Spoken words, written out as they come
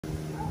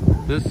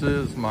This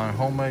is my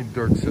homemade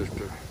dirt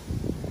sifter.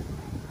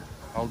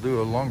 I'll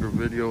do a longer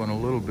video in a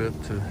little bit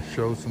to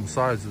show some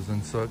sizes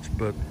and such,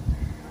 but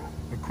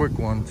a quick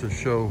one to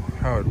show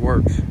how it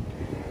works.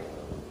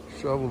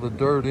 Shovel the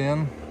dirt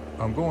in.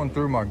 I'm going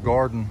through my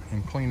garden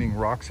and cleaning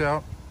rocks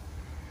out,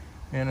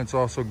 and it's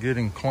also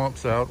getting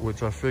clumps out,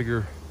 which I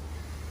figure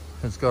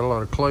it's got a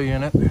lot of clay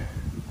in it,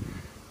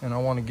 and I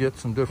want to get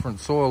some different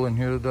soil in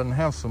here that doesn't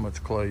have so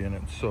much clay in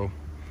it. So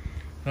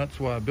that's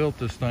why I built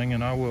this thing,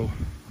 and I will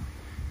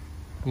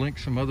link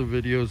some other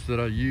videos that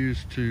I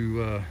use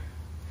to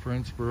for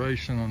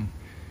inspiration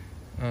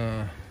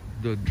on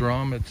the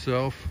drum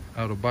itself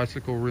out of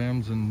bicycle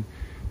rims and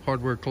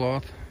hardware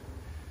cloth,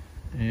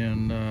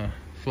 and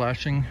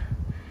flashing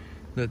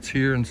that's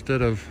here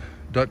instead of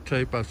duct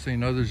tape I've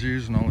seen others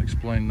use, and I'll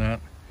explain that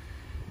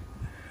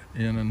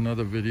in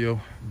another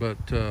video.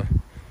 But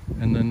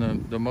and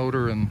then the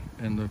motor and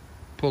the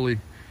pulley,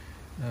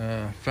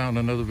 found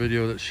another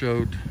video that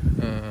showed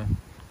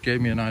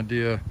gave me an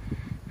idea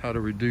how to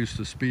reduce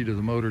the speed of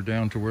the motor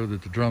down to where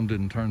that the drum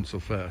didn't turn so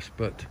fast.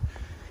 But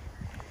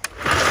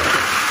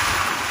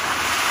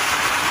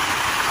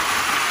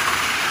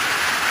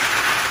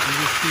you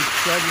just keep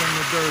shoveling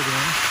the dirt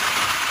in.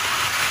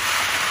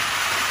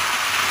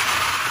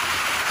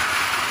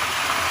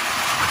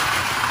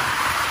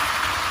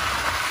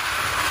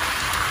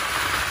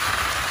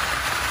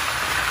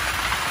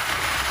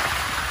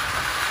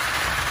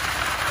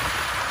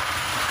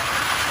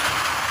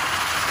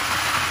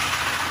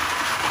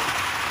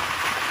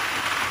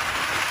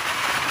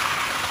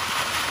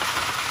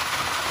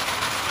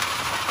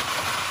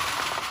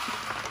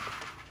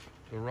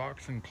 The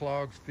rocks and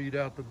clogs feed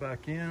out the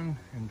back end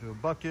into a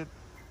bucket.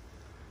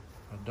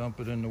 I dump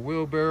it in the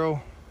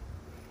wheelbarrow,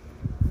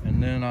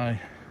 and then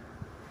I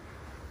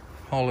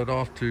haul it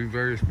off to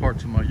various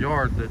parts of my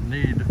yard that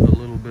need a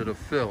little bit of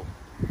fill.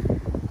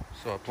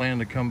 So I plan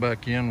to come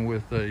back in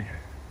with a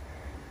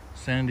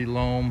sandy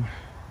loam,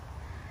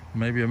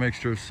 maybe a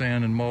mixture of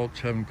sand and mulch.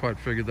 Haven't quite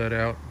figured that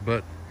out,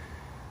 but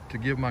to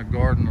give my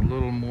garden a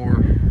little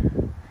more,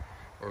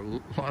 or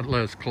a lot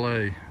less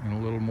clay, and a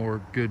little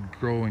more good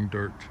growing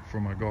dirt for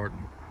my garden.